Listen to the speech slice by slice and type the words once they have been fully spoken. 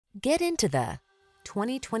Get into the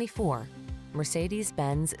 2024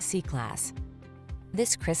 Mercedes-Benz C-Class.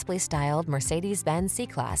 This crisply styled Mercedes-Benz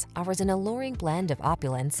C-Class offers an alluring blend of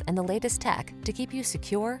opulence and the latest tech to keep you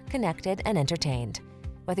secure, connected, and entertained.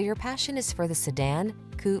 Whether your passion is for the sedan,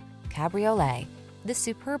 coupe, cabriolet, this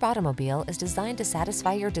superb automobile is designed to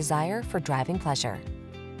satisfy your desire for driving pleasure.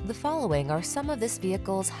 The following are some of this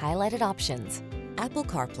vehicle's highlighted options: Apple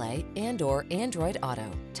CarPlay and/or Android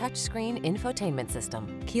Auto, touchscreen infotainment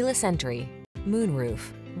system, keyless entry,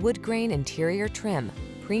 moonroof, wood grain interior trim,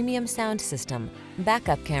 premium sound system,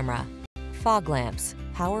 backup camera, fog lamps,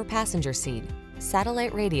 power passenger seat,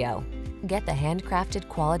 satellite radio. Get the handcrafted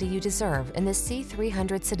quality you deserve in the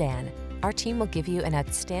C300 sedan. Our team will give you an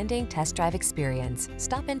outstanding test drive experience.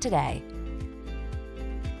 Stop in today.